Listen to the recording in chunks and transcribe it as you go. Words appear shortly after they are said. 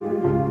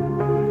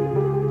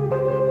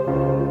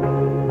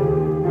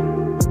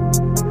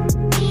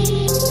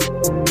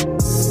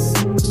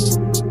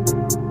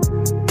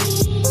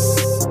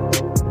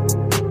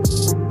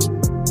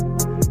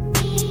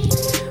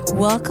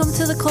Welcome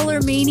to the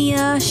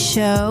Colormania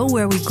show,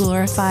 where we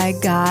glorify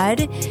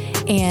God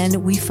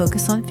and we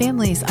focus on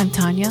families. I'm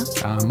Tanya.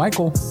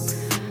 Michael.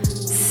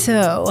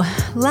 So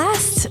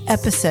last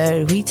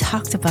episode, we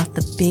talked about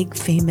the big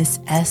famous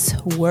S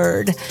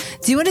word.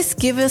 Do you want to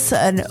give us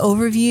an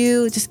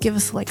overview? Just give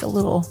us like a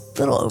little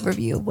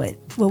overview of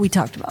what we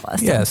talked about last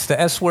time. Yes, the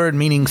S word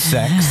meaning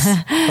sex,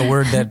 a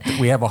word that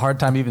we have a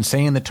hard time even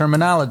saying the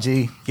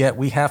terminology, yet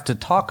we have to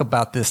talk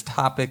about this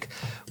topic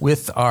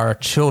with our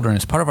children.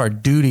 It's part of our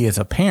duty as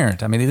a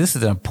parent. I mean, this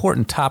is an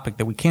important topic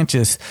that we can't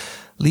just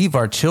leave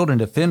our children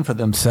to fend for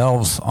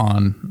themselves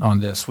on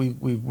this.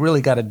 We've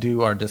really got to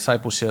do our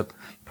discipleship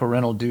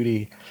parental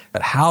duty.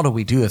 But how do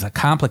we do this? A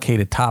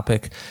complicated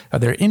topic. Are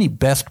there any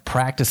best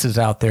practices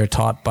out there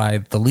taught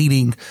by the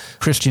leading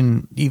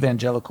Christian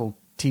evangelical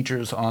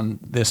teachers on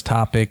this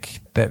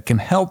topic that can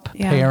help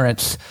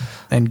parents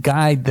and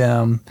guide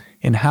them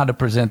in how to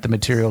present the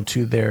material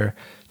to their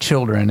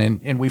children?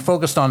 And we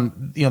focused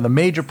on, the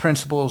major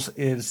principles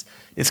is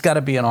it's got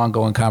to be an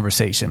ongoing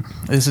conversation.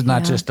 This is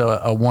not just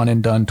a one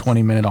and done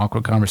 20-minute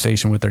awkward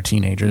conversation with their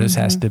teenager. This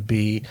has to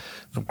be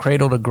from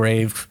cradle to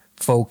grave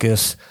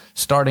focus,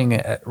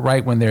 starting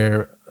right when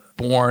they're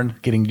born,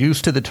 getting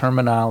used to the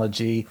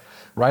terminology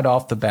right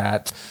off the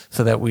bat,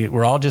 so that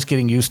we're all just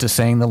getting used to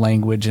saying the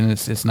language, and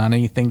it's not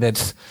anything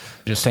that's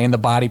just saying the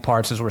body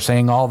parts as we're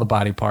saying all the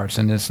body parts,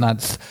 and it's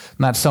not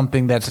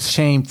something that's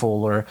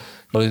shameful or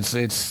it's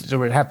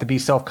we have to be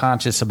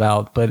self-conscious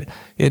about, but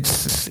it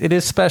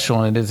is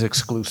special and it is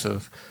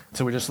exclusive.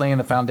 So we're just laying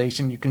the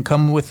foundation. You can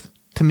come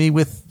to me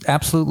with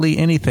absolutely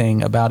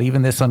anything about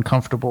even this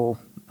uncomfortable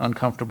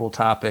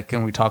topic,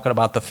 and we're talking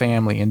about the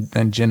family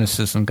and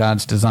Genesis and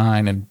God's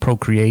design and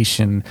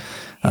procreation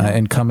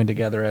and coming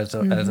together as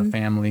a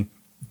family.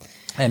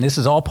 And this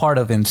is all part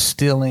of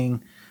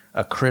instilling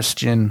a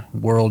Christian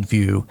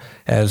worldview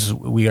as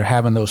we are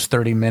having those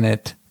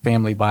 30-minute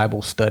family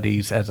Bible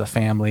studies as a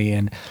family,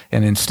 and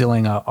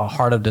instilling a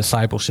heart of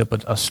discipleship,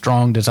 a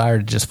strong desire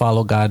to just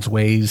follow God's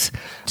ways.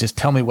 Just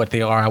tell me what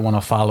they are. I want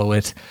to follow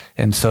it.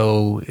 And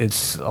so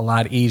it's a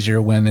lot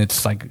easier when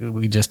it's like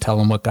we just tell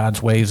them what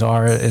God's ways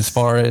are as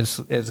far as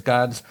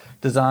God's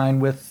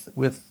design with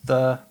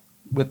the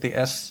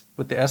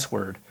S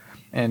word.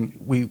 And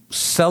we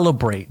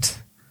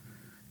celebrate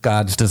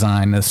God's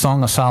design. The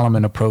Song of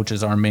Solomon approach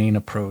is our main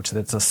approach.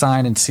 That's a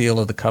sign and seal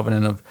of the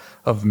covenant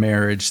of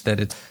marriage,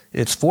 that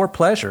it's for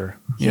pleasure,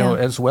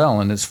 as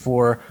well. And it's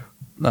for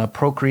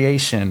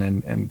procreation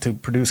and to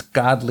produce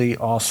godly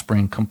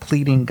offspring,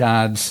 completing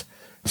God's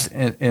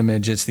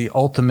image. It's the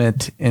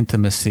ultimate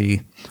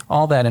intimacy,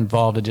 all that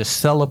involved in just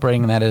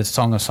celebrating that, as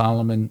Song of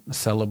Solomon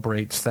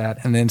celebrates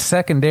that. And then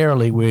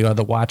secondarily, we are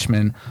the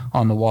watchmen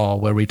on the wall,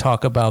 where we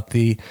talk about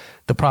the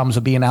problems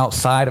of being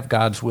outside of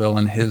God's will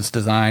and his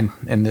design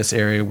in this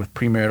area with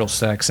premarital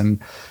sex and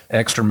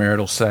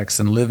extramarital sex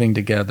and living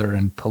together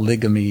and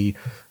polygamy,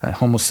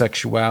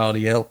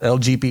 homosexuality,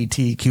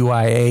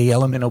 LGBTQIA,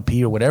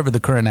 LMNOP, or whatever the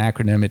current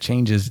acronym. It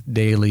changes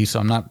daily, so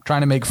I'm not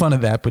trying to make fun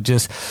of that, but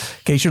just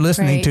in case you're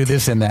listening to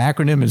this and the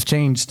acronym has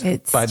changed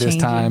by this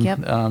time,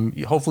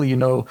 hopefully you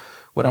know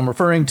what I'm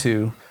referring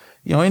to.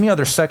 Any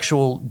other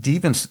sexual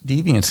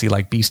deviancy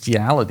like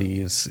bestiality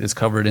is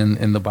covered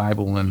in the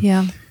Bible,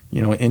 and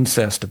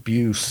incest,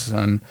 abuse.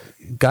 And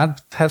God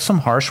has some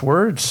harsh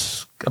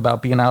words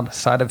about being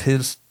outside of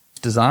his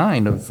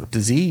design of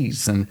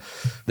disease, and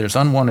there's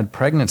unwanted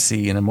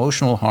pregnancy and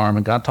emotional harm,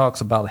 and God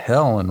talks about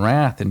hell and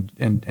wrath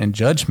and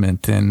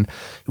judgment, and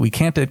we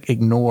can't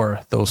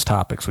ignore those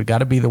topics. We got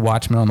to be the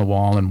watchman on the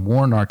wall and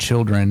warn our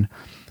children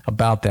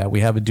about that.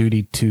 We have a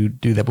duty to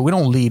do that, but we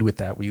don't lead with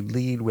that. We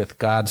lead with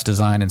God's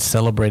design and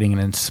celebrating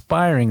and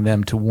inspiring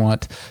them to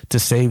want to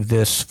save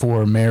this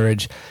for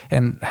marriage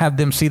and have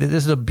them see that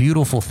this is a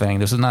beautiful thing.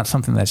 This is not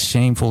something that's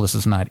shameful. This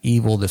is not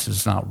evil. This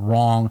is not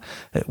wrong.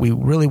 We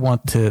really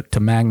want to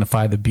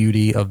magnify the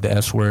beauty of the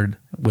S word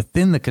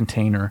within the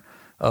container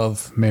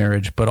of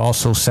marriage, but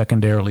also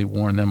secondarily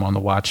warn them on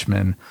the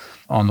watchman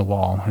on the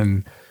wall.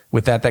 And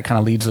with that kind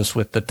of leads us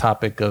with the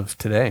topic of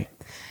today.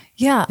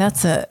 Yeah,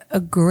 that's a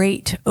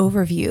great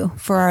overview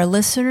for our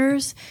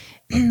listeners.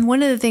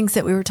 One of the things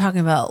that we were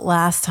talking about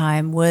last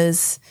time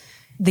was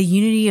the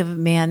unity of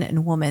man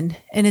and woman,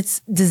 and it's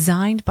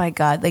designed by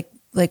God,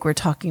 like we're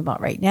talking about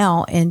right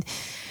now. And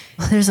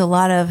there's a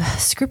lot of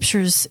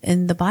scriptures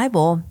in the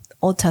Bible,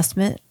 Old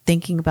Testament,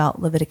 thinking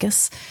about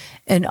Leviticus,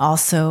 and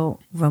also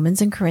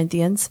Romans and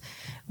Corinthians,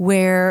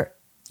 where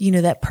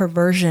that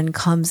perversion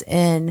comes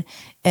in,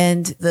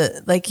 and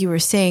like you were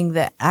saying,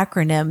 the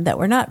acronym, that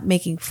we're not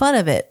making fun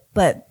of it,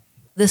 but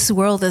this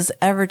world is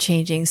ever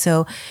changing.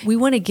 So we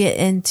want to get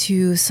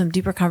into some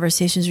deeper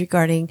conversations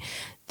regarding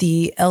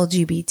the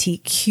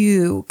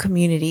LGBTQ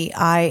community,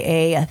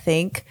 IA, I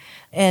think.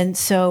 And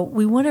so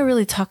we want to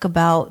really talk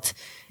about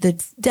the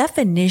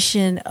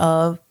definition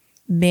of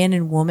man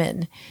and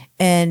woman,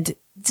 and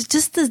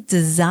just the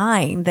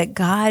design that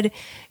God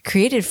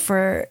created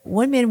for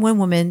one man, one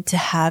woman to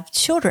have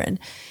children.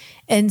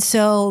 And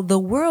so the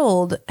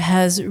world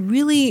has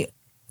really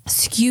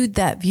skewed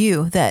that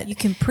view that you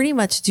can pretty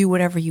much do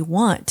whatever you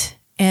want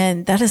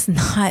And that is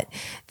not,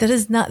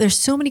 there's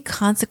so many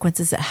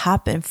consequences that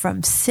happen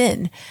from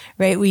sin,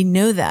 right? We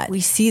know that.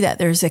 We see that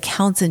there's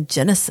accounts in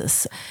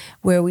Genesis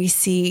where we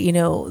see,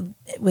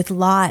 with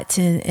Lot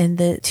and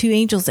the two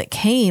angels that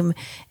came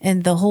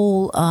and the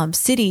whole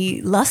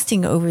city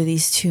lusting over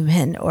these two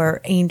men or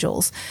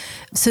angels.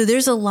 So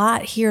there's a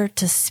lot here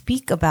to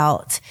speak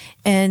about.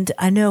 And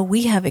I know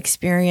we have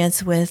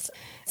experience with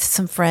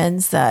some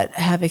friends that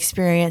have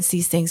experienced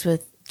these things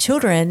with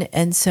children.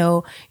 And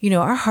so,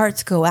 our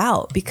hearts go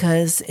out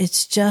because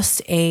it's just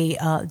a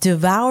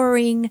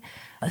devouring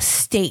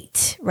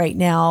state right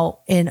now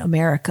in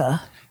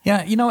America.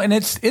 Yeah, and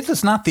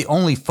it's not the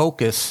only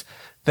focus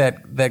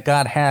that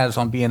God has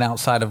on being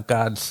outside of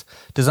God's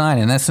design.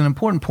 And that's an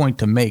important point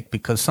to make,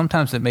 because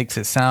sometimes it makes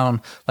it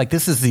sound like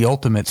this is the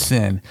ultimate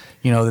sin,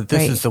 that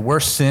this is the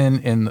worst sin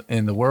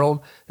in the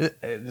world.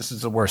 This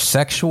is the worst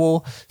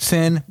sexual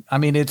sin. I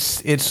mean,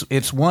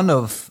 it's one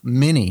of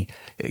many.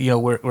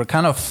 We're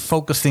kind of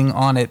focusing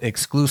on it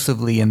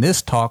exclusively in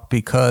this talk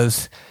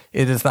because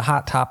it is the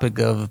hot topic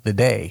of the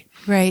day.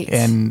 Right.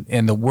 And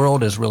the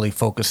world is really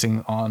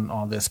focusing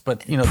on this,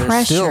 but there's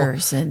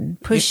pressures still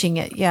and pushing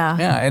it. Yeah.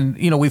 Yeah. And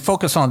we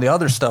focus on the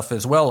other stuff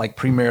as well, like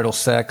premarital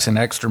sex and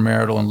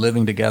extramarital and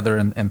living together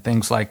and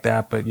things like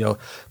that. But,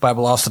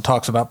 Bible also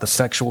talks about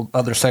the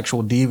other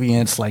sexual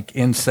deviance like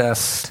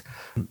incest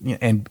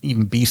and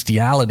even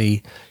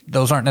bestiality.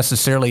 Those aren't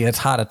necessarily as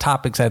hot a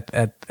topics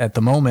at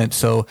the moment.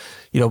 So,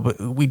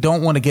 but we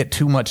don't want to get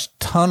too much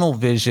tunnel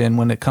vision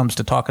when it comes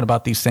to talking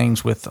about these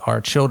things with our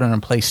children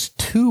and place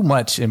too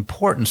much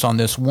importance on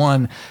this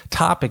one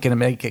topic and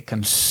make it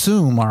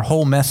consume our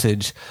whole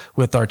message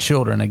with our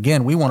children.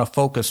 Again, we want to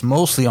focus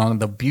mostly on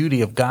the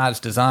beauty of God's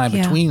design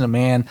between a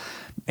man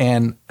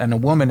and a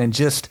woman and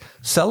just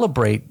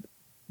celebrate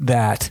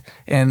that,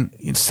 and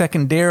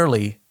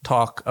secondarily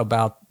talk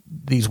about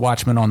these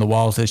watchmen on the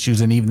walls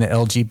issues and even the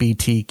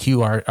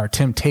LGBTQ. Our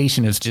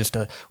temptation is just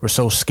we're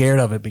so scared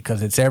of it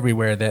because it's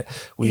everywhere that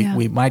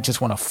we might just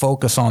want to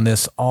focus on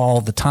this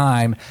all the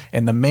time,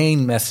 and the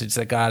main message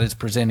that God is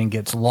presenting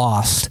gets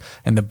lost,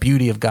 and the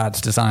beauty of God's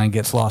design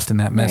gets lost in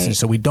that message. Right.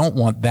 So we don't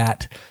want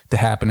that to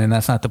happen, and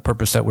that's not the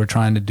purpose that we're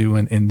trying to do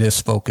in this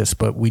focus,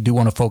 but we do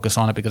want to focus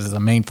on it because it's a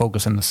main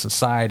focus in the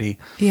society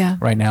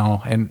right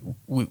now, and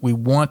we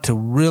want to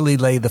really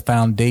lay the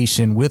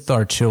foundation with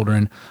our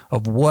children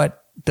of what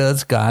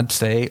does God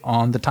say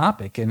on the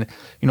topic. And,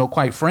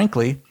 quite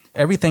frankly,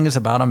 everything is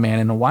about a man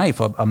and a wife.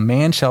 A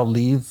man shall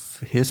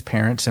leave his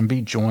parents and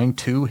be joined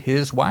to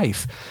his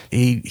wife.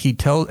 He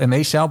tells, and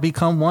they shall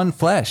become one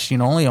flesh.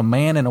 Only a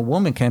man and a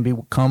woman can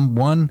become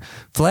one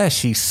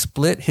flesh. He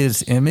split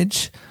his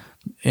image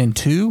in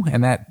two,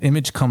 and that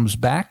image comes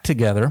back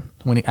together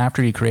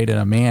after he created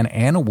a man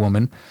and a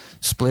woman,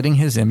 splitting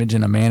his image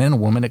in a man and a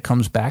woman. It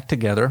comes back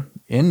together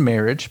in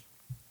marriage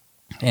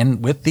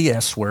and with the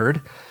S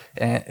word.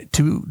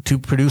 To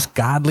produce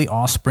godly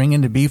offspring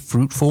and to be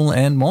fruitful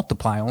and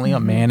multiply. Only a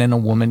man and a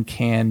woman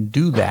can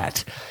do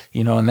that,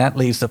 and that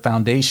lays the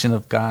foundation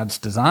of God's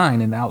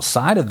design. And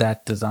outside of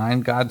that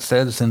design, God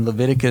says in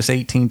Leviticus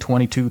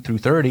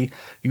 18:22-30,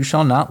 "You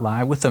shall not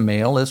lie with a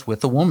male as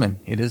with a woman.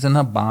 It is an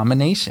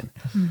abomination."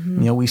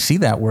 We see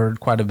that word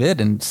quite a bit,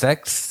 and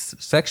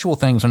sexual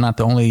things are not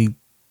the only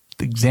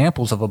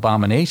examples of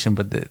abomination,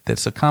 but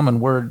that's a common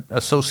word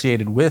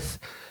associated with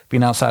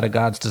being outside of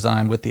God's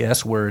design with the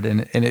S word.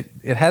 And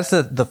it has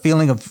the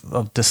feeling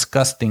of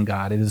disgusting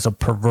God. It is a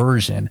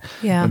perversion.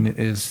 Yeah. And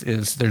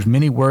there's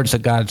many words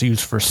that God's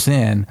used for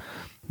sin,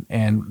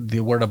 and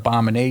the word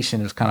abomination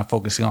is kind of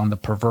focusing on the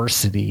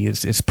perversity.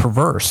 It's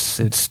perverse.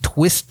 It's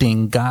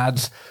twisting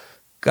God's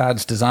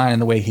design in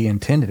the way he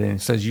intended it.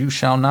 It says, "You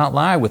shall not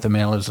lie with a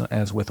male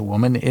as with a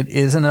woman. It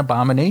is an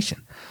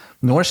abomination.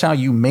 Nor shall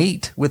you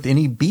mate with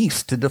any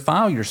beast to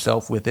defile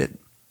yourself with it,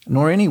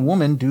 nor any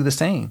woman do the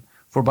same.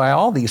 For by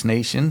all these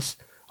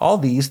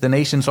the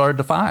nations are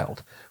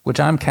defiled, which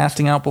I am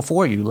casting out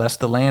before you, lest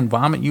the land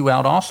vomit you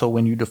out also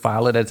when you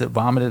defile it, as it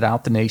vomited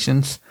out the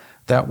nations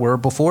that were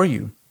before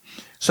you."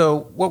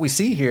 So what we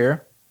see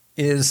here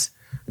is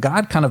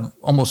God kind of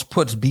almost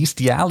puts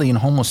bestiality and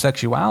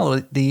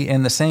homosexuality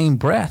in the same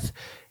breath.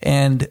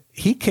 And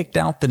he kicked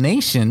out the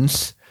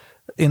nations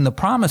in the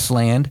promised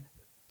land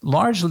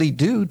largely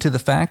due to the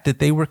fact that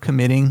they were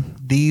committing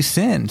these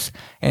sins.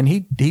 And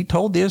he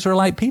told the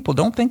Israelite people,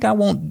 "Don't think I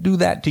won't do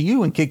that to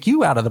you and kick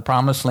you out of the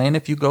promised land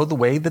if you go the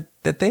way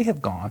that they have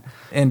gone."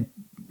 And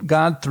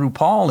God, through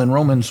Paul in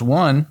Romans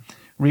 1,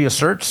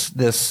 reasserts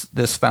this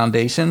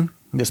foundation,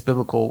 this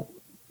biblical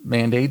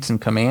mandates and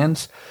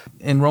commands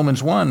in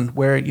Romans 1,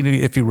 where,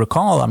 if you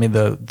recall,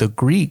 the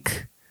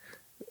Greek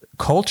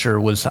culture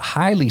was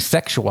highly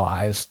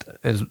sexualized,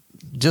 as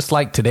just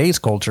like today's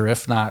culture,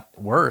 if not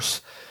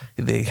worse.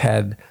 They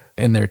had,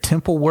 in their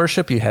temple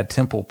worship, you had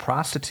temple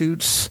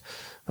prostitutes,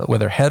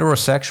 whether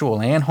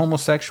heterosexual and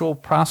homosexual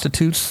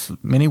prostitutes.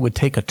 Many would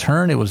take a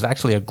turn. It was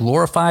actually a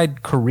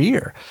glorified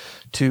career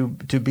to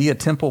be a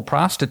temple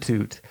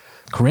prostitute.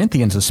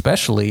 Corinthians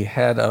especially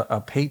had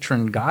a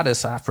patron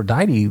goddess,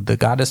 Aphrodite, the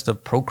goddess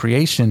of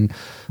procreation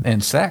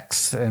and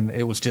sex, and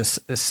it was just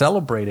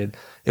celebrated.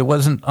 It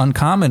wasn't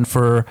uncommon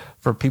for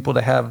people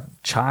to have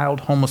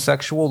child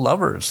homosexual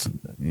lovers,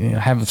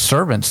 have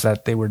servants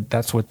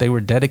that's what they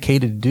were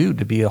dedicated to do,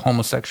 to be a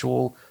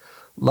homosexual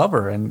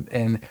lover.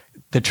 And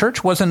the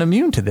church wasn't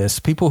immune to this.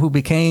 People who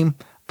became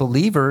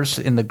believers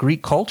in the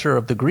Greek culture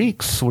of the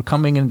Greeks were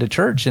coming into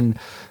church, and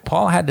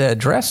Paul had to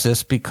address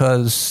this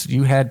because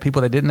you had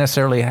people that didn't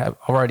necessarily have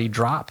already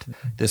dropped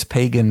this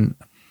pagan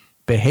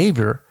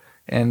behavior,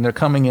 and they're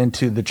coming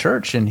into the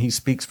church, and he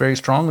speaks very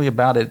strongly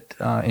about it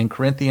in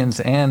Corinthians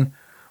and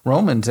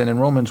Romans. And in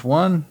Romans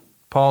 1,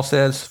 Paul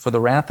says, "For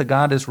the wrath of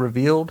God is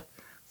revealed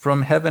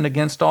from heaven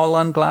against all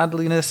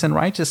ungodliness and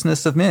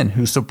righteousness of men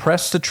who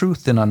suppress the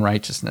truth in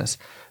unrighteousness.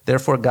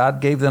 Therefore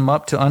God gave them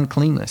up to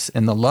uncleanness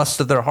in the lust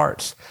of their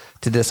hearts,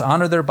 to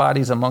dishonor their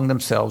bodies among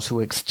themselves, who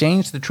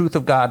exchanged the truth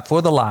of God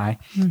for the lie,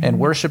 and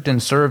worshipped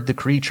and served the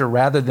creature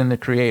rather than the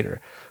Creator.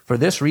 For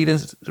this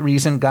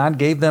reason God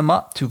gave them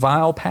up to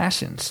vile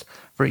passions.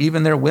 For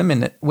even their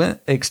women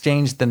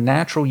exchanged the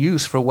natural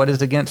use for what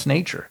is against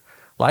nature.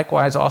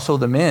 Likewise also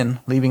the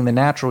men, leaving the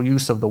natural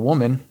use of the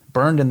woman,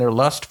 burned in their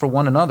lust for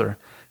one another,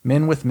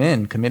 men with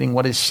men, committing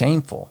what is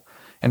shameful,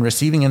 and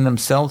receiving in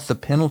themselves the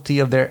penalty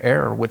of their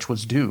error which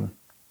was due.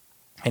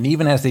 And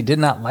even as they did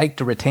not like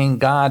to retain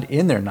God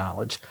in their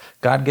knowledge,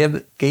 God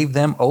gave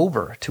them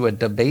over to a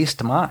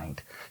debased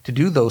mind, to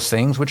do those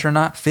things which are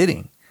not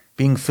fitting,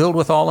 being filled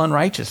with all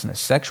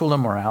unrighteousness, sexual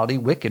immorality,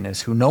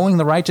 wickedness, who knowing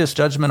the righteous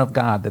judgment of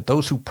God, that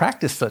those who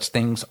practice such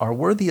things are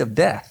worthy of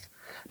death,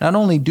 not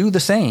only do the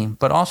same,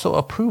 but also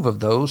approve of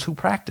those who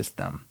practice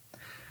them."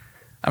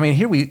 I mean,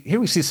 here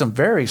we see some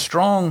very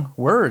strong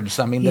words.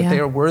 I mean, that they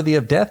are worthy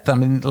of death. I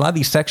mean, a lot of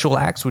these sexual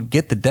acts would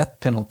get the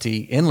death penalty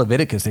in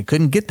Leviticus. They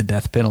couldn't get the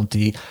death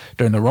penalty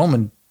during the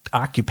Roman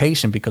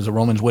occupation because the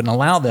Romans wouldn't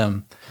allow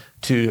them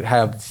to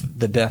have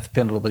the death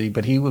penalty.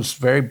 But he was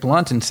very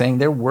blunt in saying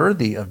they're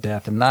worthy of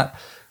death, and not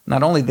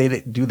only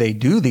do they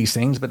do these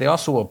things, but they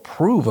also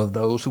approve of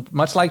those who,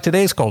 much like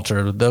today's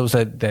culture, those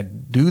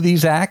that do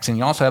these acts, and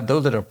you also have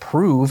those that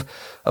approve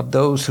of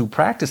those who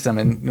practice them.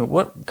 And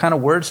what kind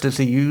of words does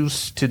he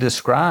use to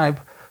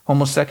describe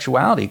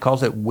homosexuality? He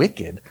calls it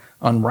wicked,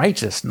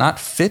 unrighteous, not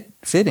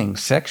fitting,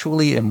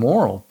 sexually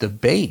immoral,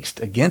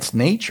 debased, against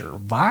nature,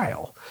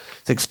 vile.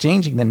 It's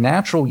exchanging the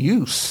natural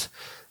use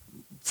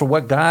for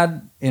what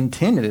God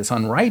intended as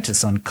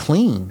unrighteous,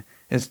 unclean.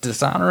 It's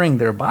dishonoring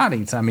their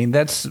bodies. I mean,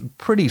 that's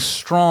pretty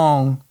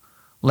strong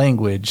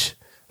language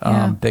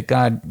that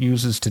God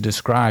uses to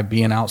describe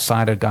being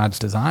outside of God's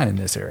design in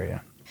this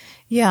area.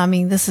 Yeah, I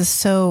mean, this is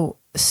so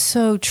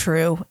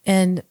true.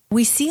 And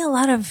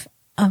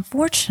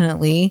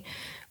unfortunately,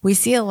 we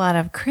see a lot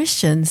of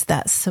Christians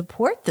that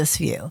support this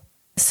view.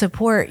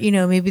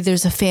 Maybe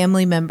there's a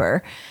family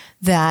member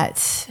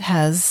that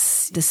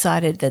has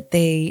decided that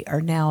they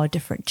are now a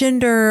different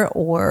gender,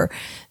 or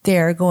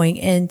they're going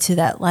into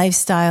that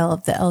lifestyle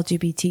of the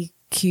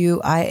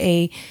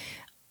LGBTQIA,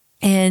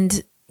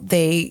 and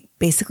they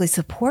basically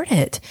support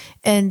it.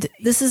 And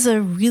this is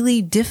a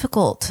really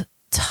difficult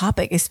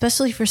topic,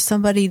 especially for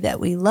somebody that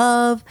we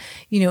love,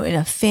 in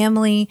a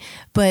family,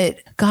 but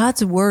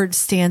God's word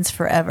stands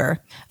forever.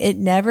 It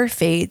never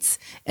fades.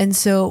 And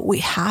so we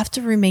have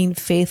to remain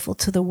faithful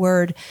to the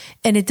word.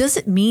 And it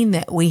doesn't mean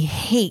that we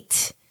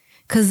hate,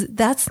 because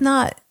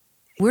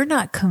we're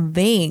not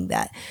conveying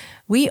that.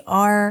 We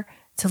are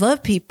to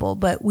love people,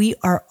 but we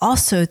are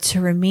also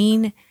to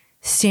remain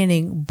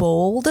standing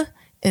bold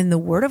in the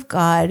word of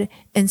God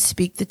and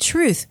speak the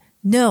truth.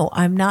 No,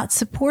 I'm not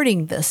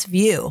supporting this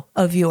view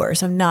of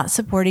yours. I'm not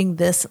supporting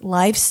this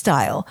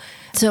lifestyle.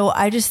 So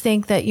I just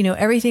think that,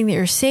 everything that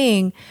you're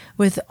saying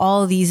with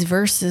all these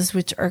verses,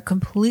 which are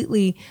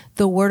completely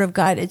the word of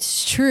God,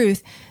 it's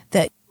truth,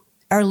 that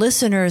our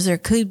listeners, there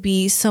could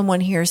be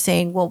someone here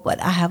saying, well, but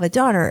I have a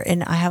daughter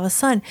and I have a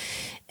son.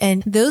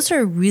 And those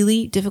are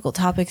really difficult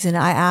topics. And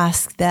I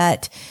ask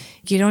that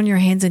get on your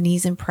hands and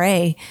knees and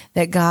pray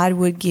that God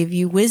would give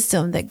you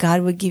wisdom, that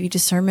God would give you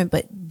discernment,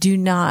 but do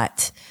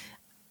not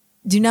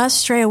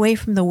stray away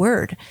from the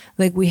word.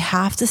 Like, we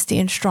have to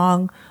stand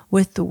strong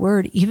with the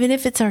word, even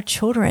if it's our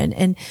children.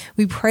 And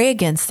we pray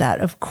against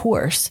that, of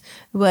course.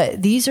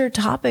 But these are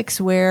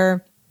topics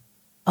where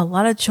a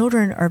lot of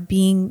children are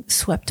being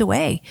swept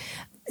away.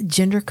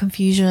 Gender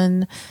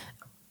confusion.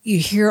 You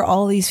hear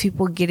all these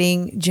people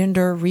getting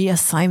gender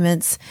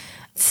reassignments.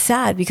 It's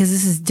sad because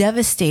this is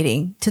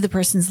devastating to the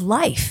person's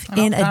life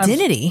and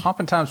identity.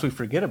 Oftentimes we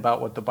forget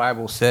about what the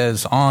Bible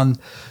says on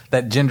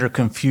that gender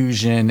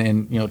confusion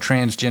and,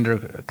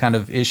 transgender kind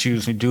of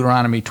issues.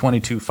 Deuteronomy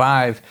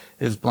 22:5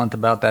 is blunt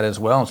about that as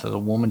well. It says, "A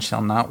woman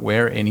shall not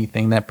wear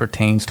anything that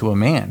pertains to a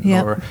man,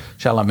 nor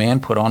shall a man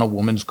put on a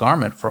woman's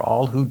garment, for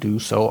all who do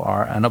so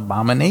are an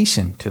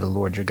abomination to the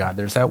Lord your God."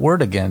 There's that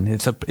word again.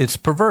 It's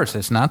perverse.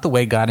 It's not the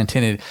way God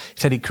intended.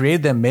 He said he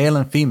created them male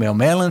and female.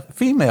 Male and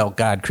female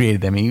God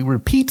created them. He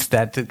repeats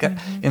that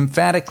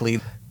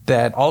emphatically,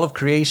 that all of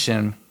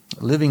creation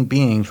living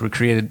beings were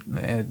created,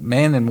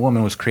 man and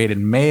woman was created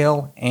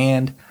male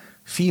and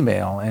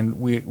female. And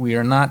we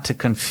are not to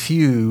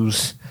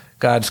confuse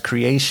God's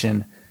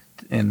creation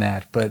in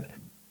that. But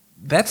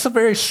that's a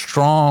very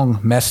strong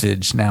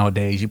message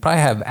nowadays. You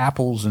probably have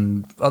apples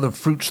and other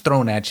fruits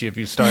thrown at you if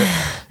you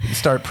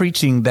start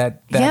preaching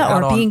that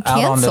or being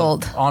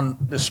canceled on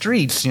the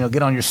streets.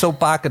 Get on your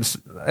soapbox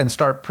and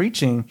start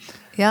preaching.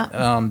 Yeah.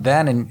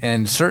 That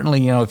and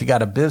certainly, if you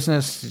got a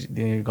business,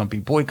 you're going to be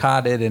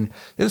boycotted. And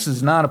this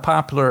is not a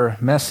popular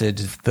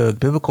message. The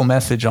biblical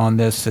message on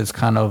this has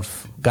kind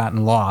of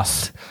gotten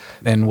lost.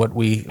 And what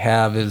we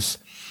have is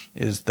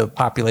the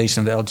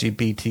population of the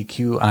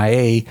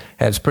LGBTQIA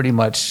has pretty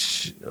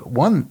much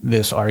won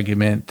this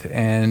argument.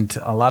 And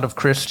a lot of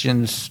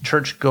Christians,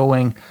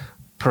 church-going,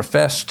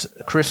 professed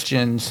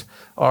Christians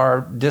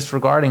are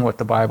disregarding what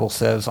the Bible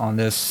says on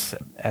this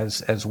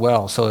as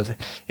well. So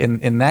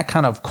in that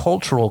kind of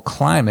cultural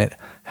climate,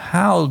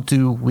 how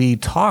do we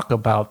talk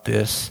about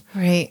this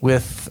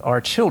with our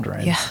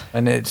children? Yeah.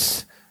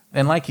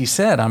 And like you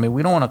said, I mean,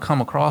 we don't want to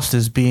come across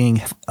as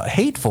being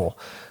hateful,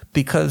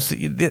 because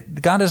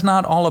God is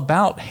not all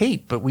about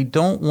hate, but we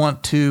don't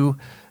want to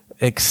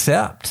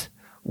accept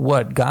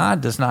what God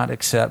does not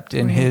accept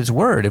in his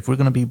word if we're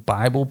going to be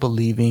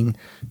Bible-believing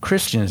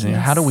Christians. And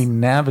how do we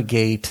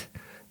navigate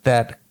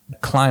that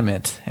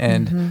climate?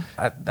 And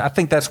I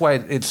think that's why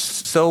it's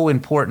so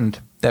important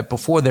that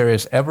before there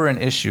is ever an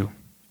issue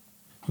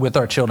with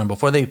our children,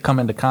 before they come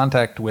into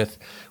contact with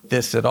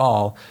this at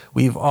all,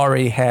 we've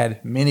already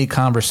had many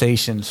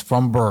conversations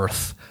from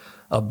birth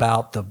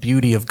about the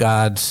beauty of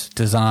God's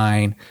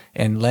design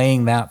and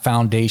laying that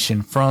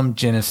foundation from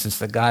Genesis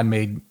that God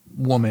made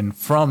woman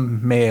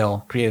from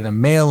male, created a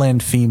male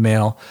and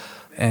female,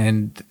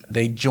 and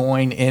they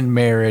join in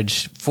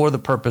marriage for the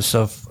purpose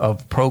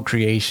of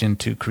procreation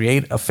to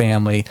create a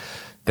family,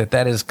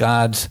 that is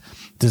God's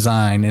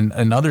design.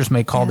 And others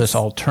may call this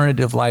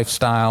alternative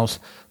lifestyles,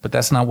 but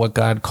that's not what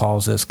God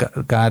calls us.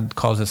 God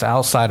calls us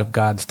outside of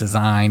God's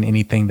design,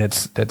 anything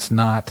that's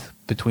not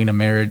between a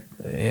man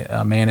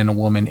and a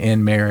woman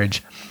in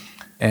marriage.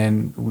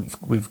 And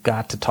we've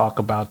got to talk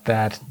about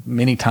that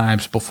many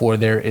times before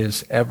there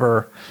is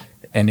ever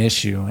an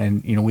issue.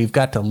 And, we've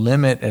got to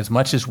limit as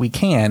much as we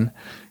can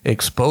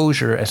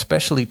exposure,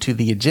 especially to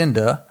the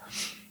agenda,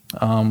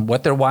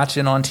 what they're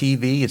watching on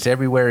TV. It's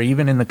everywhere,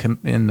 even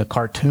in the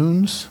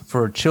cartoons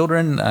for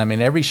children. I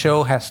mean, every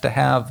show has to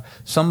have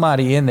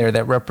somebody in there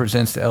that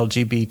represents the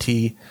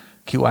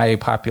LGBTQIA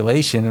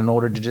population in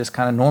order to just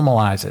kind of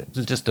normalize it.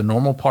 It's just a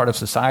normal part of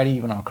society.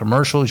 Even on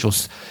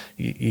commercials,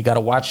 you got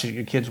to watch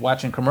your kids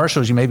watching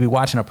commercials. You may be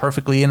watching a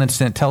perfectly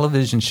innocent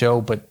television show,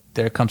 but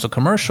there comes a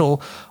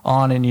commercial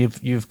on, and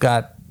you've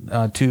got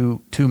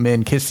two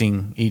men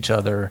kissing each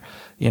other,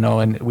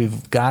 and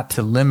we've got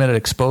to limit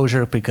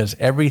exposure, because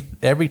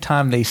every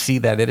time they see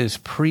that, it is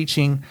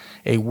preaching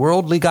a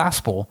worldly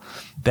gospel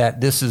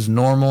that this is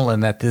normal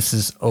and that this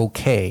is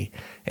okay.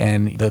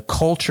 And the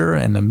culture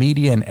and the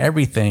media and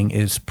everything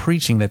is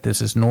preaching that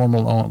this is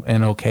normal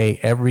and okay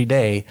every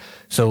day.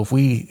 So if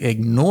we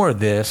ignore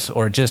this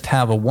or just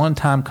have a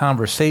one-time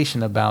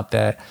conversation about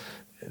that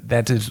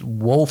is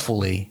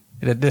woefully,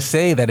 to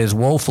say that is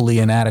woefully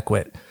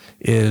inadequate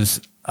is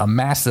a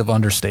massive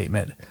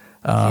understatement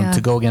to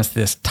go against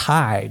this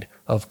tide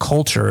of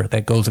culture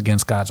that goes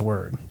against God's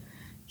word.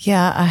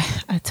 Yeah,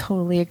 I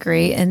totally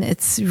agree. And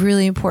it's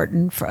really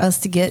important for us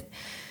to get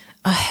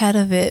ahead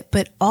of it,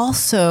 but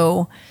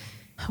also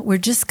we're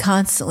just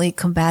constantly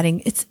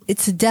combating.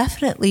 It's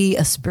definitely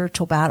a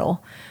spiritual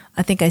battle.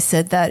 I think I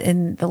said that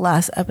in the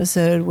last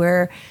episode,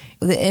 where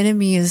the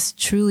enemy is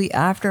truly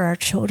after our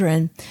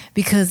children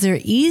because they're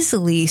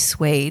easily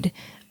swayed,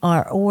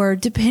 or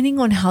depending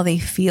on how they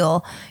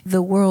feel,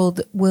 the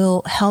world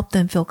will help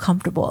them feel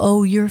comfortable.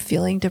 Oh, you're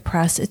feeling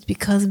depressed. It's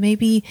because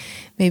maybe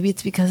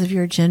it's because of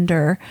your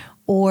gender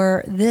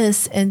or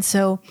this. And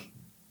so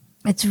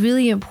it's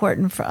really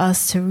important for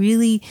us to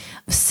really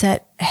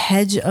set a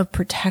hedge of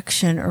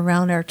protection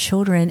around our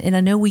children. And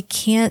I know we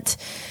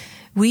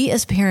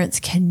as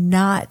parents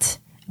cannot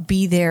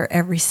be there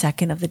every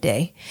second of the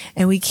day,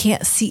 and we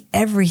can't see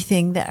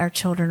everything that our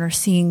children are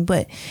seeing,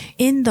 but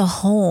in the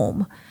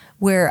home,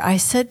 where I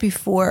said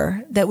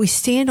before that we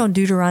stand on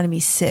Deuteronomy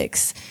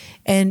 6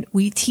 and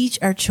we teach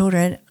our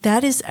children,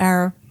 that is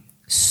our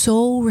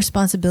sole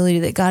responsibility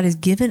that God has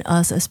given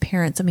us as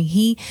parents. I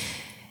mean,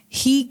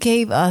 He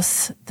gave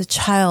us the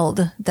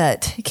child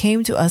that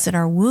came to us in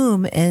our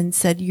womb and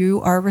said, you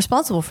are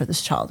responsible for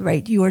this child,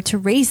 right? You are to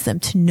raise them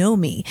to know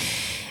me.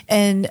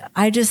 And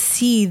I just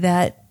see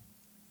that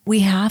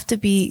we have to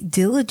be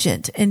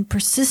diligent and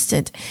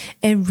persistent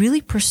and really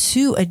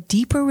pursue a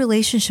deeper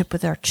relationship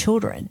with our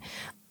children,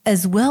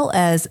 as well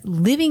as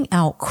living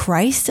out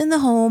Christ in the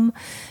home,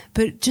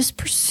 but just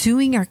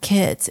pursuing our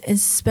kids,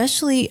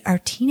 especially our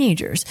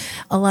teenagers.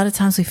 A lot of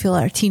times we feel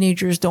our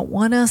teenagers don't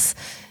want us.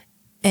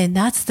 And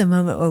that's the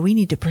moment where we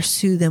need to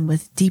pursue them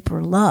with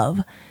deeper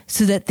love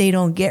so that they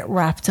don't get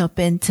wrapped up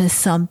into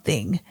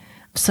something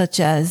such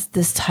as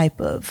this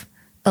type of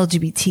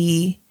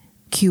LGBTQI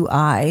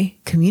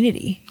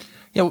community.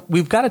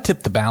 We've got to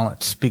tip the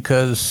balance,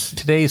 because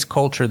today's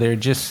culture, they're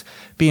just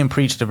being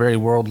preached a very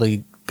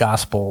worldly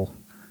gospel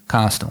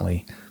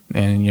constantly.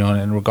 And,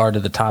 in regard to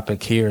the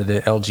topic here,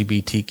 the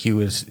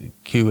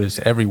LGBTQ is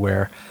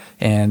everywhere.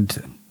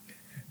 And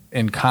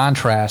in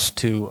contrast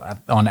to,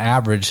 on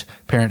average,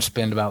 parents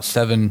spend about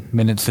 7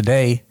 minutes a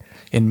day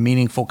in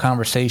meaningful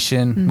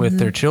conversation with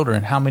their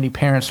children. How many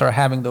parents are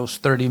having those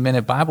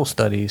 30-minute Bible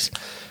studies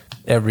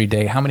every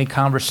day? How many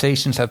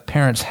conversations have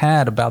parents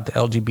had about the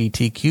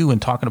LGBTQ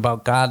and talking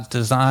about God's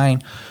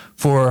design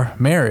for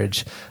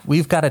marriage?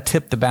 We've got to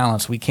tip the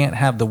balance. We can't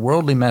have the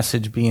worldly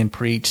message being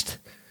preached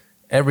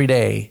every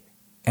day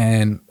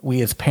and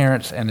we as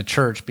parents and the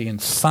church being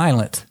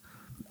silent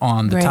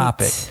on the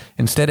topic.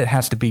 Instead, it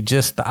has to be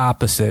just the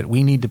opposite.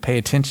 We need to pay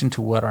attention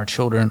to what our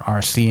children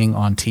are seeing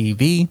on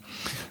TV,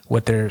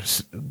 what they're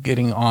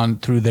getting on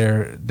through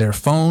their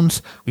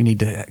phones. We need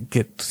to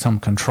get some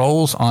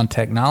controls on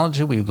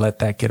technology. We've let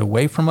that get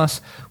away from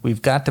us.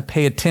 We've got to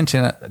pay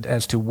attention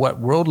as to what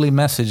worldly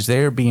message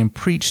they're being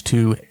preached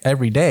to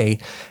every day.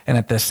 And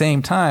at the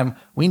same time,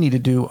 we need to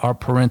do our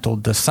parental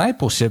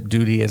discipleship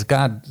duty as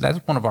God. That's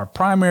one of our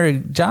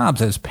primary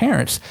jobs as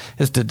parents,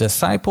 is to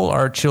disciple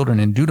our children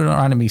in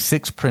Deuteronomy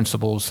 6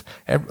 principles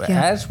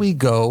as we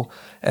go,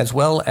 as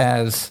well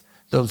as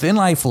those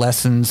in-life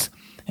lessons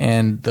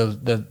and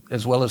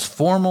as well as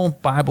formal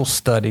Bible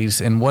studies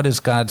and what is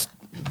God's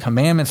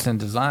commandments and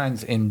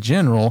designs in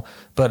general,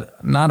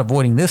 but not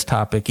avoiding this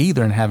topic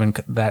either, and having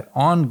that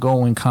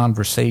ongoing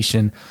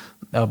conversation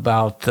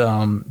about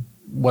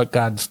what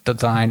God's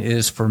design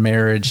is for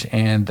marriage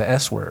and the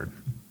S word.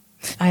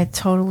 I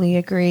totally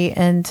agree.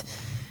 And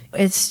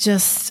it's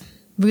just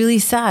really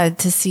sad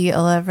to see a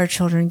lot of our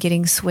children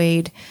getting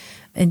swayed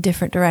in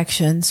different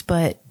directions,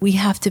 but we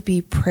have to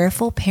be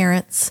prayerful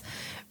parents,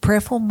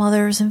 prayerful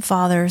mothers and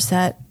fathers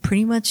that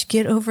pretty much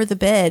get over the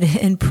bed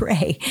and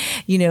pray,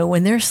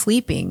 when they're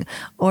sleeping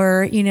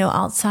or,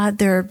 outside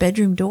their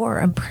bedroom door.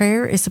 And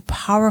prayer is a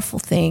powerful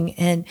thing.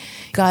 And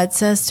God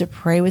says to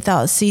pray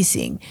without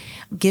ceasing,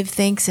 give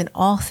thanks in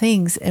all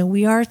things. And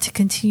we are to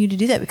continue to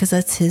do that because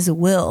that's His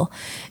will.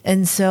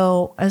 And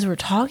so as we're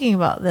talking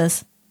about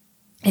this,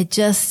 it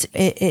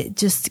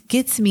just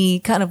gets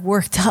me kind of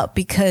worked up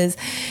because,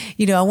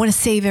 I want to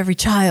save every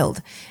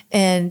child,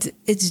 and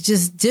it's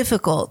just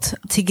difficult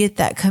to get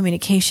that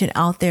communication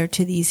out there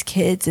to these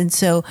kids. And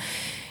so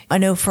I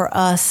know for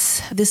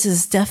us, this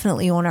is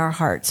definitely on our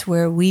hearts,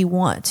 where we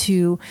want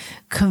to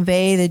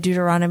convey the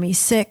Deuteronomy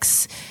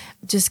 6,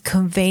 just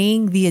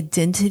conveying the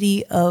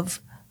identity of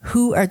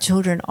who our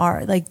children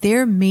are. Like,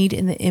 they're made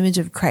in the image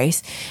of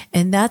Christ,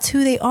 and that's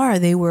who they are.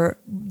 They were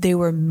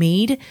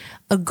made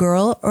a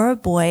girl or a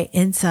boy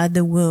inside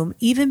the womb,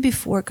 even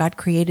before God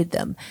created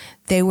them.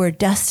 They were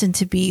destined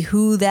to be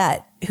who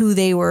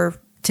they were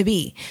to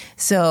be.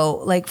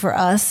 So like for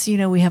us,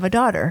 we have a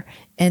daughter,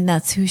 and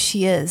that's who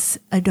she is,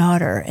 a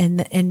daughter.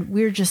 And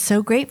we're just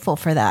so grateful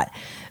for that.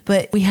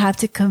 But we have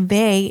to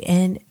convey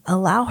and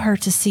allow her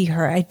to see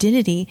her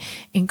identity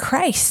in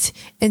Christ,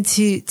 and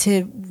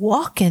to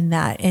walk in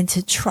that, and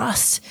to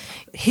trust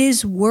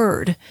His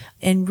word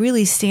and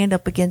really stand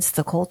up against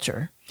the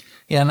culture.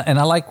 Yeah. And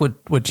I like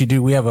what you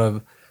do. We have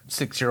a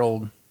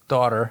 6-year-old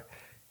daughter,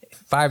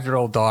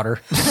 5-year-old daughter.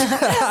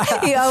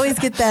 You always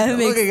get that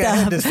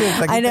mixed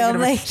up. I know. I'm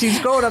like, she's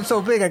growing up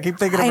so big. I keep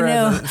thinking of her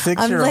as a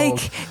 6-year-old. I'm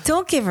like,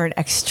 don't give her an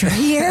extra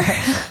year.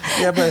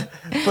 Yeah, but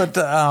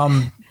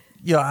I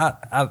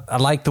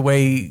like the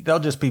way they'll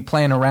just be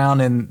playing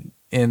around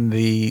in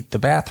the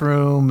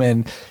bathroom,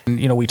 and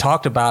we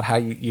talked about how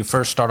you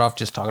first start off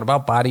just talking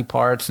about body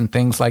parts and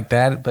things like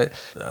that, but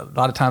a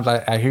lot of times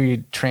I hear you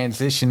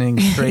transitioning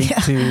straight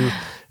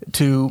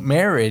to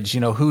marriage.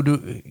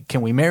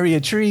 Can we marry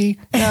a tree?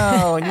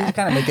 No. And you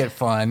kind of make it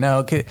fun.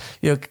 No.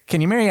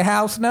 Can you marry a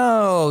house?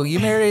 No. You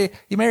marry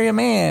a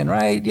man,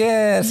 right?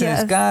 Yes.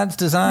 It's God's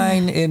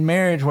design in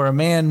marriage, where a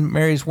man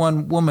marries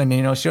one woman.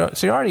 So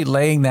you're already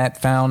laying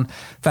that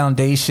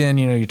foundation.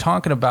 You're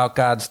talking about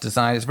God's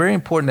design. It's very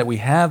important that we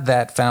have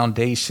that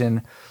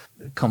foundation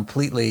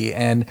completely,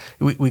 and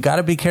we got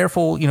to be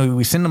careful.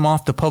 We send them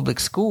off to public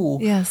school.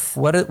 Yes.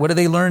 What are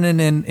they learning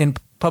in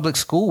public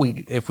school?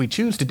 If we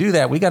choose to do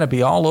that, we got to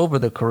be all over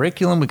the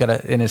curriculum.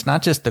 And it's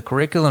not just the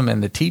curriculum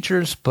and the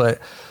teachers, but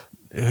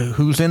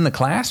who's in the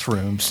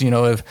classrooms.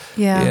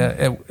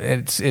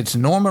 It's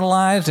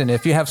normalized, and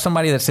if you have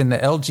somebody that's in the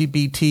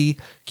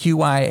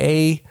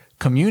LGBTQIA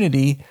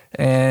community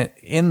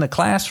in the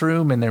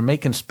classroom, and they're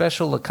making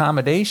special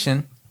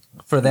accommodation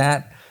for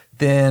that,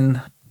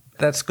 then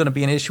that's going to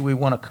be an issue we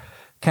want to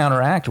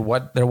counteract.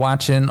 What they're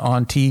watching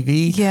on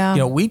TV.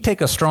 Yeah. We take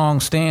a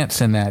strong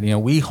stance in that.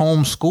 We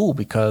homeschool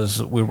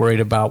because we're worried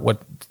about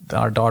what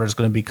our daughter's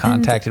going to be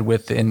contacted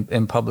with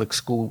in public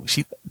school.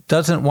 She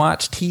doesn't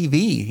watch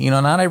TV.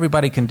 Not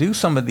everybody can do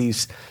some of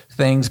these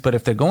things, but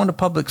if they're going to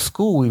public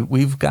school,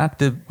 we've got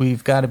to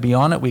be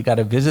on it. We got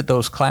to visit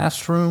those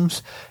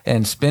classrooms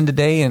and spend a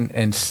day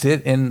and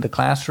sit in the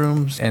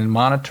classrooms and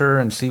monitor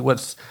and see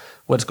what's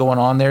going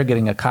on there,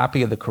 getting a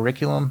copy of the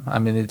curriculum. I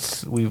mean,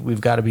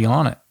 we've got to be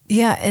on it.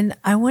 Yeah. And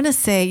I want to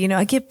say,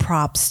 I give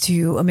props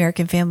to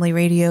American Family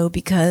Radio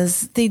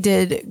because they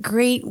did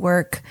great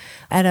work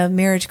at a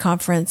marriage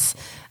conference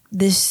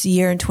this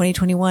year in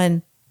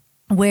 2021,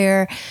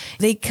 where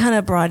they kind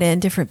of brought in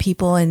different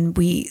people and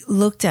we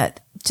looked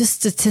at just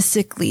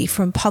statistically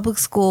from public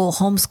school,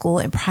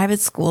 homeschool, and private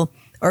school,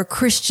 or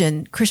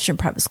Christian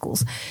private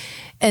schools.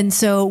 And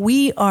so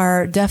we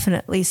are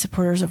definitely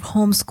supporters of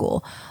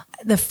homeschool.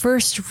 The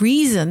first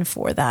reason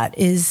for that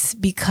is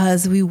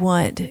because we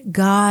want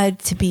God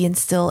to be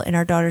instilled in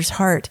our daughter's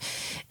heart.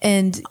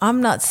 And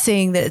I'm not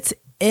saying that it's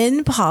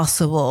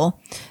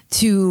impossible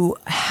to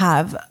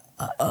have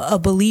a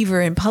believer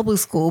in public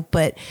school,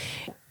 but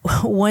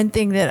one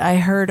thing that I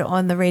heard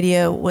on the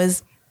radio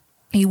was,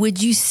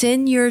 would you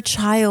send your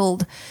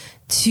child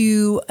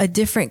to a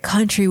different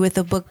country with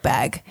a book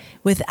bag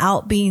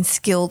without being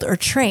skilled or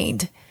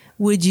trained?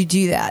 Would you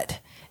do that?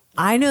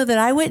 I know that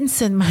I wouldn't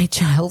send my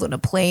child on a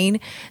plane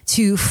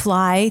to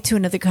fly to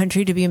another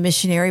country to be a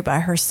missionary by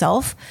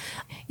herself.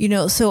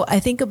 So I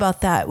think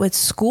about that with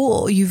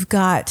school. You've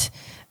got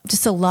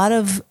just a lot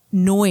of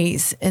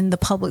noise in the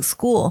public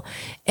school,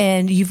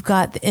 and you've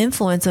got the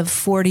influence of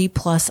 40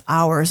 plus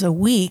hours a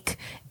week,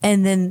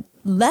 and then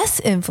less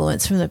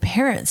influence from the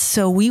parents.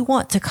 So we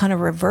want to kind of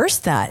reverse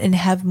that and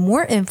have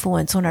more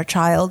influence on our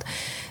child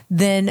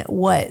than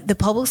what the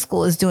public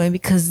school is doing,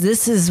 because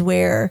this is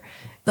where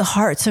the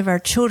hearts of our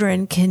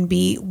children can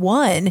be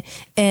won,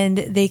 and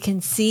they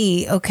can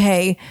see,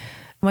 okay,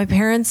 my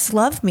parents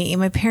love me.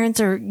 My parents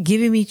are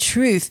giving me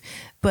truth,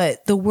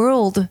 but the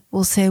world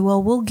will say,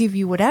 well, we'll give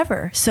you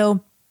whatever.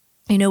 So,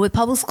 with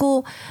public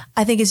school,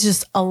 I think it's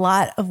just a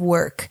lot of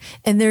work,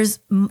 and there's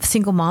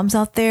single moms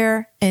out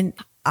there, and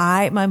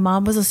my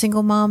mom was a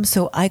single mom,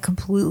 so I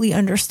completely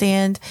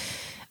understand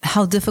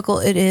how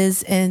difficult it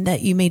is, and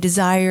that you may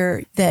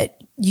desire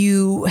that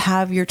you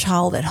have your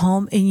child at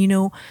home, and you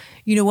know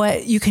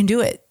what? You can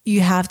do it.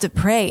 You have to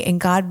pray, and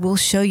God will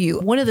show you.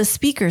 One of the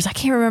speakers, I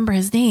can't remember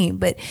his name,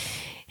 but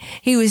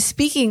he was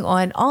speaking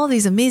on all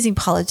these amazing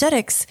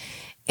apologetics.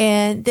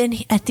 And then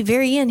at the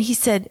very end, he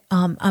said,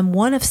 I'm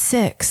one of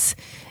 6,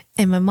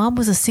 and my mom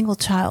was a single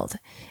child,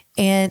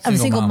 and I'm a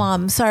single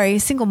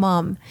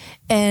mom.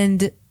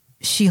 And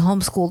she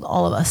homeschooled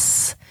all of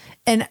us.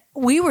 And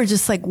we were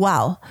just like,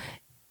 wow,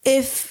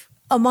 if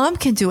a mom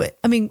can do it.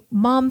 I mean,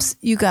 moms,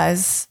 you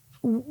guys,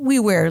 we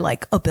wear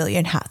like a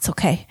billion hats.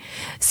 Okay.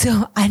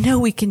 So I know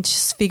we can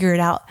just figure it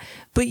out,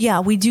 but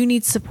yeah, we do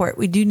need support.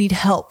 We do need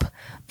help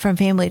from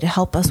family to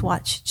help us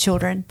watch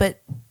children.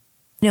 But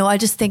I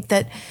just think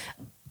that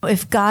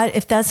if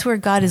that's where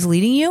God is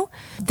leading you,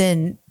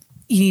 then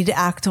you need to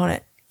act on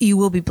it. You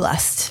will be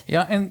blessed.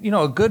 Yeah. And,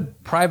 a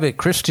good private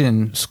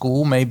Christian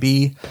school may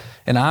be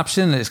an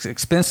option. It's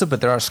expensive,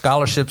 but there are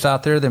scholarships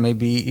out there. There may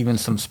be even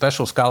some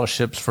special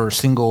scholarships for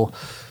single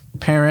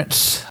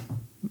parents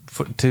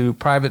to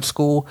private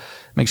school.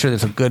 Make sure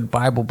there's a good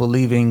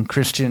Bible-believing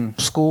Christian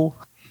school.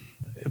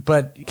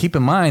 But keep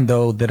in mind,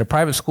 though, that a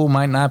private school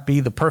might not be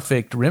the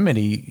perfect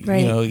remedy.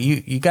 Right.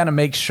 You got to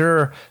make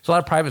sure. There's a lot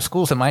of private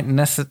schools that might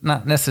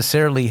not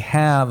necessarily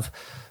have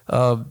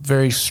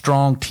very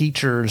strong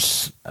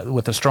teachers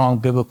with a strong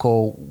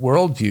biblical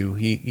worldview.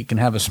 You can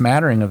have a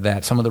smattering of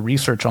that. Some of the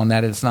research on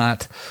that is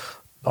not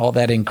all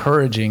that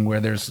encouraging, where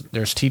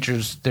there's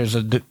teachers, there's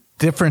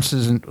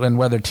differences in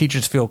whether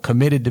teachers feel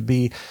committed to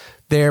be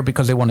there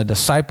because they want to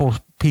disciple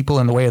people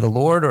in the way of the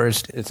Lord, or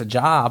it's a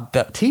job,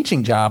 that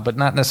teaching job, but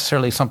not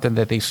necessarily something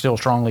that they feel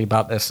strongly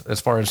about as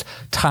far as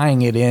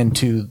tying it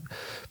into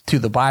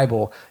the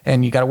Bible.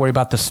 And you got to worry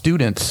about the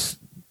students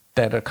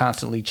that are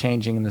constantly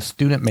changing and the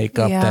student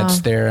makeup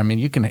that's there. I mean,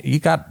 you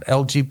got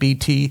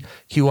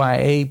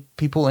LGBTQIA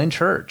people in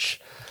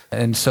church.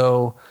 And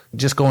so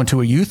just going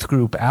to a youth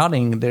group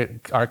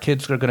outing, our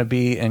kids are going to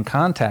be in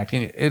contact.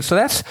 So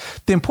that's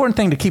the important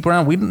thing to keep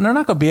around. They're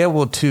not going to be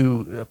able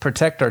to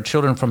protect our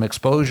children from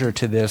exposure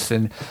to this,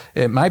 and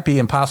it might be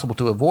impossible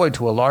to avoid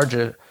to a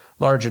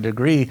larger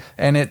degree.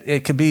 And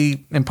it could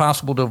be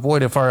impossible to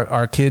avoid if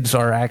our kids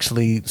are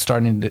actually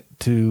starting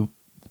to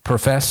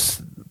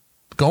profess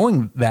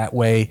going that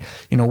way.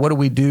 What do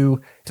we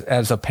do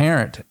as a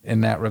parent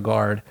in that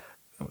regard?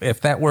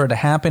 If that were to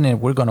happen and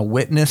we're going to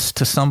witness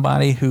to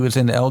somebody who is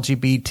in the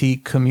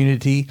LGBT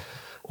community,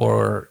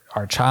 or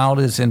our child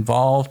is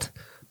involved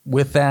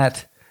with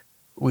that,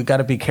 we got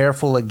to be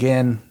careful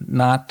again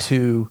not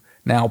to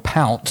now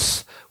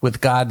pounce with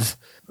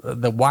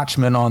the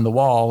watchman on the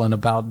wall and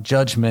about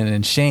judgment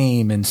and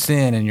shame and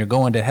sin and you're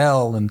going to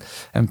hell and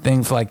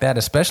things like that,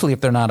 especially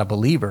if they're not a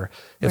believer.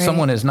 If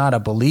someone is not a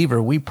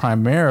believer, we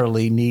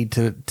primarily need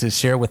to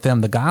share with them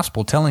the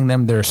gospel. Telling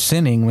them they're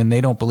sinning when they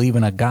don't believe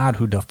in a God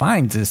who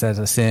defines this as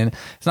a sin,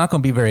 it's not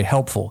going to be very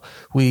helpful.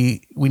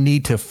 We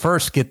need to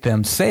first get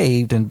them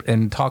saved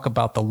and talk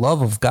about the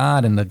love of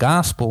God and the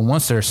gospel.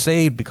 Once they're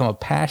saved, become a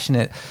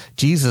passionate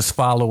Jesus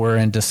follower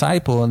and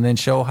disciple, and then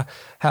show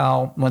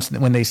how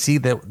when they see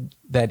that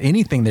that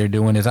anything they're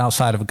doing is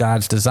outside of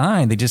God's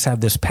design. They just have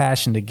this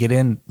passion to get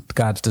in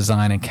God's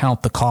design and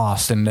count the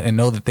cost and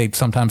know that they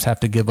sometimes have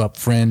to give up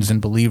friends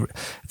and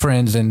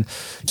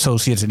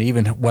associates and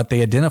even what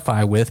they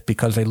identify with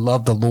because they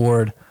love the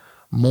Lord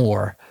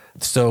more.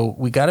 So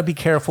we got to be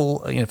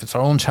careful, if it's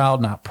our own child,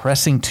 not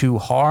pressing too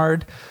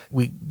hard.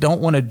 We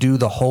don't want to do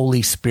the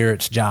Holy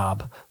Spirit's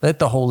job. Let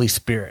the Holy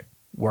Spirit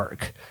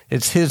work.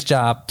 It's his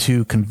job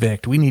to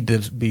convict. We need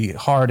to be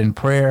hard in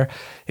prayer.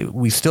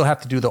 We still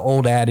have to do the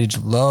old adage,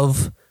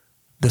 love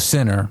the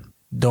sinner,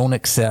 don't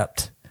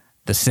accept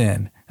the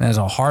sin. And there's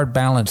a hard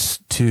balance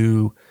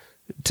to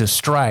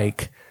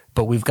strike,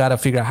 but we've got to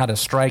figure out how to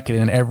strike it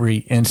in every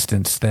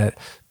instance, that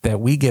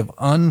we give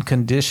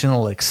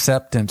unconditional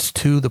acceptance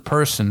to the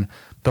person,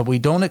 but we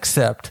don't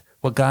accept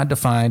what God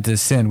defines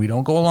as sin. We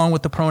don't go along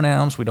with the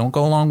pronouns. We don't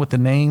go along with the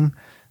name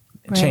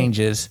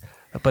changes.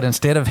 But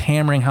instead of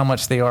hammering how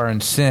much they are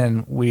in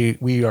sin,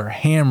 we are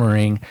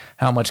hammering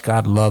how much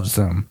God loves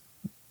them.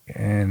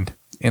 And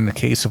in the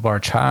case of our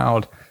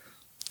child,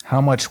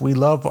 how much we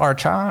love our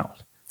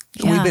child.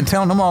 Yeah. We've been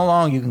telling them all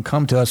along, you can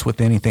come to us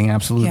with anything,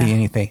 absolutely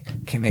anything.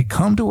 Can they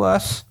come to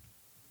us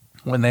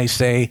when they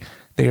say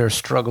they are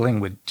struggling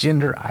with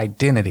gender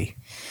identity?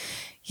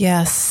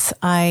 Yes,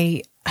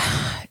 I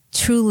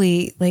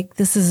truly,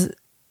 this is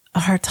a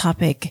hard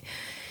topic.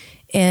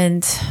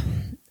 And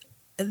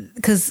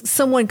because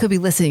someone could be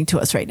listening to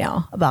us right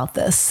now about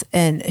this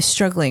and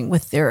struggling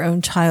with their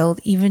own child,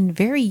 even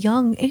very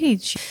young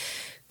age.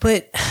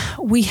 But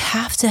we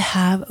have to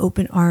have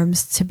open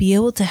arms to be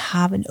able to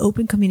have an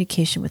open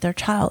communication with our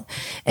child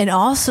and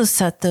also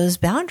set those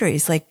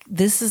boundaries.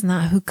 This is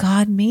not who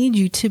God made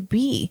you to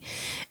be.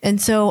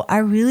 And so I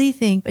really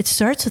think it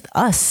starts with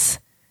us.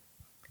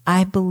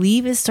 I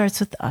believe it starts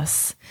with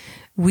us.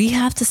 We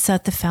have to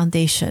set the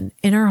foundation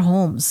in our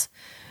homes.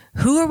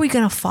 Who are we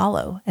going to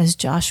follow? As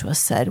Joshua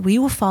said, we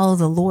will follow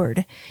the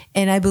Lord.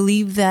 And I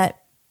believe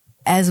that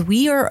as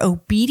we are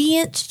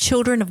obedient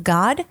children of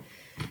God,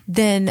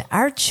 then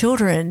our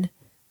children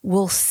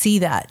will see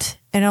that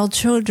and our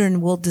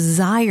children will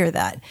desire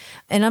that.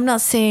 And I'm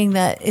not saying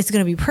that it's going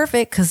to be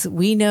perfect, because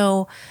we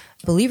know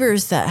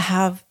believers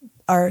that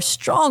are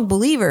strong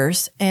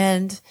believers,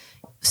 and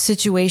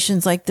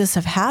situations like this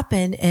have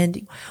happened,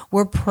 and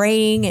we're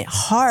praying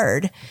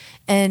hard,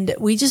 and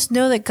we just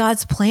know that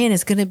God's plan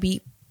is going to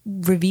be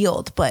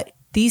revealed. But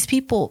these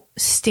people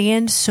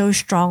stand so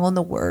strong on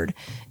the word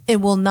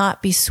and will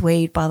not be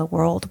swayed by the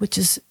world, which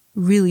is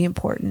really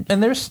important.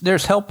 And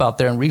there's help out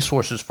there and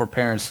resources for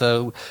parents.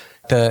 So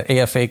the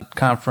AFA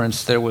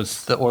conference, there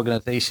was the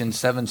organization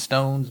 7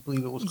 Stones, I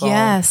believe it was called.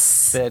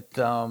 Yes. That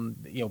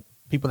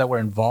people that were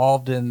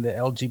involved in the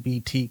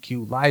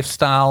LGBTQ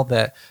lifestyle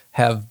that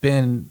have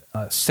been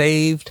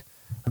saved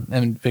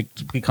and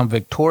become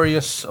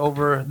victorious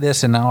over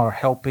this, and now are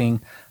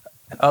helping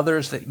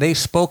others. They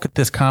spoke at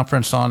this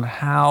conference on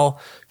how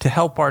to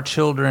help our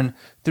children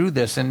through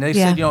this. And they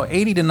said,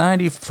 80 to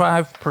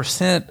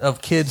 95%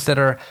 of kids that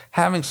are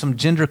having some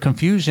gender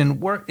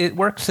confusion, it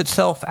works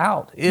itself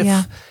out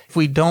if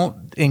we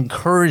don't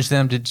encourage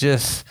them to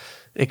just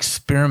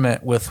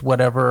experiment with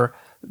whatever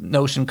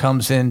notion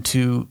comes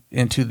into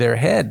their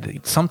head.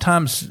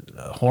 Sometimes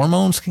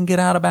hormones can get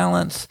out of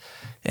balance,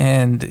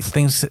 and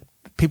things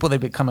people they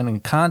become in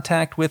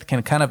contact with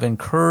can kind of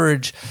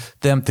encourage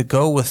them to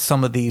go with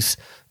some of these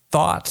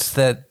thoughts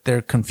that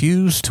they're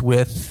confused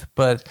with.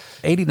 But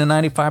 80 to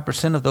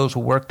 95% of those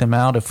will work them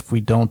out if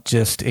we don't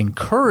just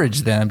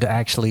encourage them to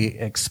actually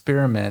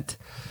experiment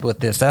with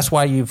this. That's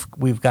why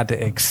we've got to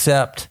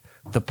accept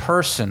the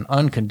person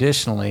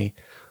unconditionally.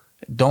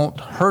 Don't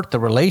hurt the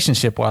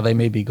relationship while they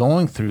may be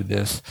going through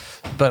this,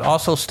 but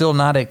also still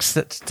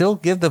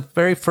give the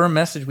very firm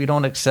message. We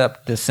don't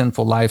accept this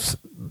sinful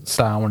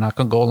lifestyle. We're not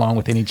going to go along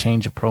with any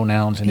change of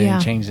pronouns and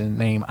any change in the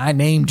name. I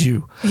named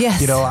you.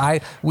 Yes.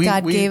 God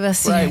gave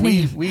us your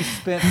name. We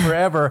spent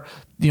forever,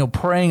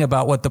 praying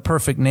about what the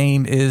perfect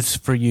name is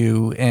for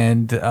you,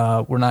 and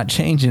we're not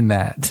changing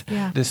that.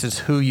 Yeah. This is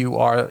who you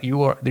are.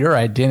 Your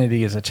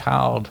identity as a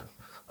child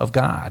of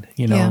God.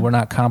 We're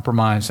not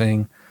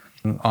compromising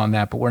on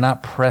that, but we're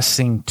not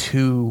pressing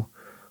too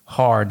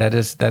hard.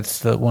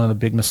 That's one of the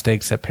big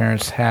mistakes that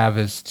parents have,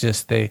 is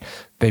just they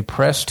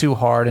press too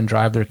hard and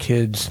drive their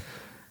kids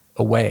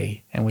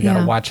away. And we got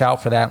to watch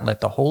out for that and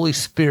let the Holy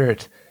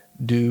Spirit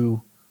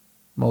do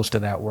most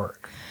of that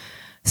work.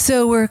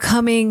 So we're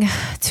coming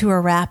to a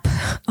wrap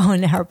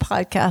on our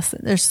podcast.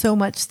 There's so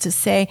much to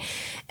say.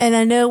 And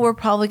I know we're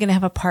probably going to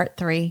have a part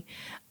 3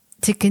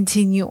 to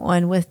continue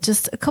on with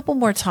just a couple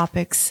more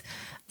topics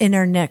in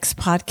our next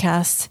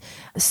podcast.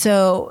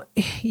 So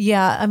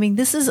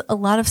this is a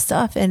lot of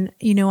stuff. And,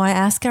 I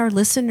ask our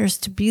listeners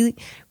to be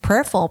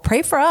prayerful,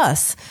 pray for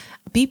us,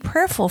 be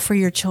prayerful for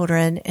your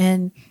children.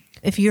 And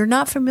if you're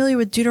not familiar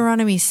with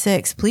Deuteronomy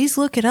 6, please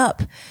look it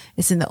up.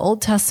 It's in the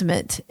Old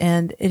Testament,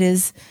 and it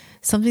is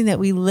something that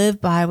we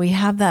live by. We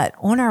have that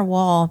on our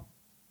wall.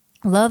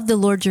 Love the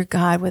Lord your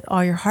God with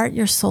all your heart,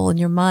 your soul, and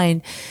your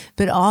mind.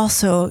 But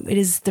also it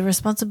is the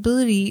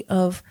responsibility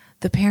of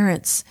the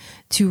parents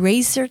to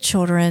raise their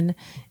children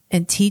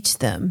and teach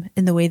them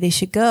in the way they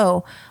should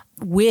go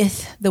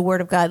with the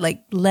word of God,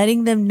 like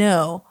letting them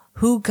know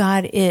who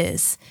God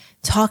is,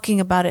 talking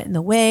about it in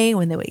the way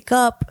when they wake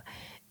up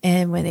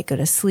and when they go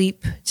to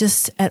sleep,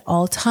 just at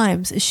all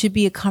times. It should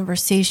be a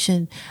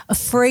conversation, a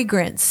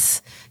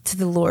fragrance to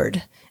the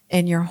Lord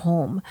in your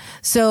home.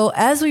 So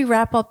as we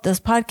wrap up this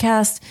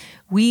podcast,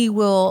 we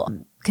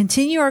will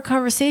continue our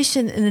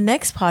conversation in the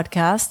next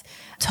podcast,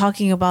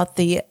 talking about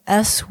the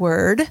S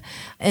word.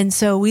 And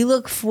so we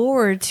look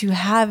forward to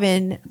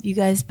having you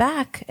guys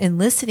back and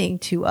listening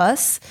to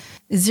us.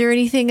 Is there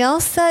anything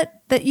else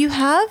that you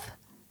have?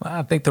 Well,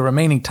 I think the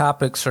remaining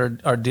topics are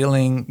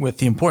dealing with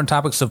the important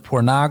topics of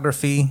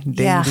pornography,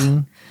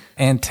 dating,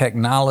 and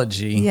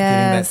technology. Yes.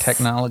 Getting that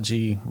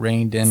technology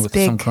reined in with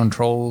some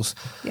controls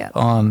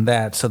on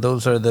that. So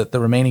those are the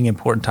remaining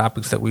important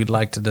topics that we'd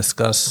like to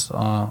discuss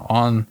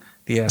on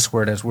the S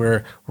word as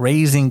we're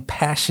raising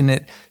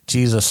passionate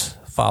Jesus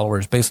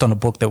followers, based on a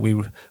book that we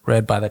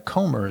read by the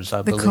Comers,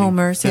 I believe. The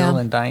Comers, Phil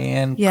and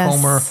Diane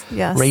Comer,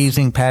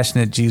 Raising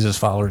Passionate Jesus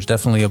Followers.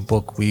 Definitely a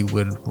book we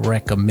would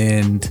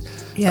recommend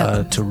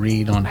to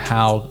read on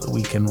how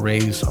we can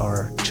raise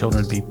our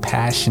children to be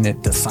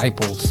passionate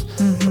disciples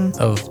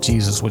of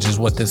Jesus, which is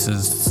what this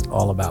is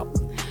all about.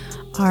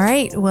 All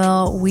right.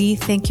 Well, we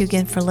thank you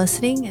again for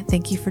listening.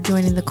 Thank you for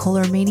joining the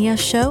Kohler Mania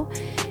show,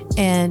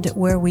 and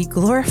where we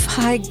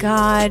glorify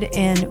God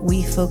and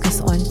we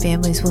focus on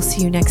families. We'll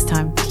see you next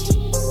time.